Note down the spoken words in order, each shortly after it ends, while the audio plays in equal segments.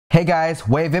Hey guys,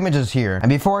 Wave Images here, and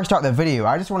before I start the video,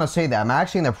 I just want to say that I'm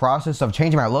actually in the process of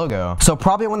changing my logo. So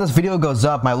probably when this video goes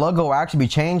up, my logo will actually be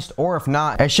changed, or if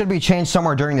not, it should be changed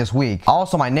somewhere during this week.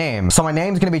 Also my name. So my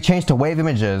name is going to be changed to Wave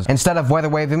Images instead of Weather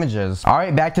Wave Images.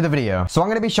 Alright, back to the video. So I'm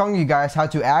going to be showing you guys how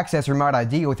to access Remote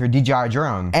ID with your DJI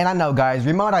Drone. And I know guys,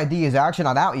 Remote ID is actually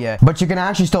not out yet, but you can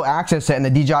actually still access it in the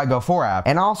DJI Go 4 app.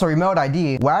 And also Remote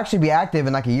ID will actually be active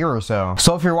in like a year or so.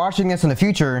 So if you're watching this in the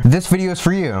future, this video is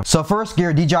for you. So first, get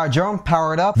your DJI Drone,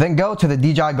 power it up, then go to the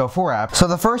DJI Go 4 app. So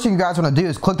the first thing you guys want to do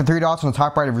is click the three dots on the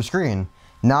top right of your screen.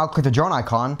 Now click the drone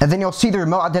icon, and then you'll see the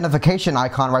remote identification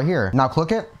icon right here. Now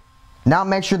click it. Now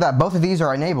make sure that both of these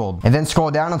are enabled, and then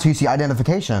scroll down until you see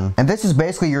identification. And this is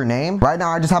basically your name. Right now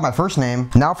I just have my first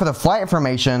name. Now for the flight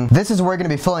information, this is where you're going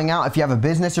to be filling out if you have a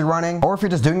business you're running, or if you're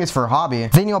just doing this for a hobby,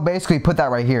 then you'll basically put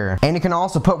that right here. And you can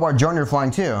also put what drone you're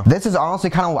flying to. This is honestly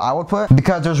kind of what I would put,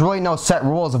 because there's really no set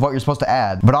rules of what you're supposed to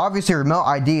add. But obviously remote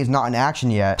ID is not in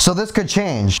action yet, so this could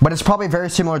change, but it's probably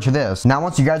very similar to this. Now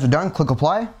once you guys are done, click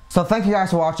apply. So thank you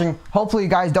guys for watching. Hopefully you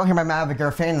guys don't hear my Mavic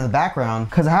Air fan in the background,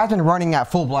 because it has been running at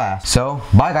full blast. So,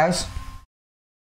 bye guys.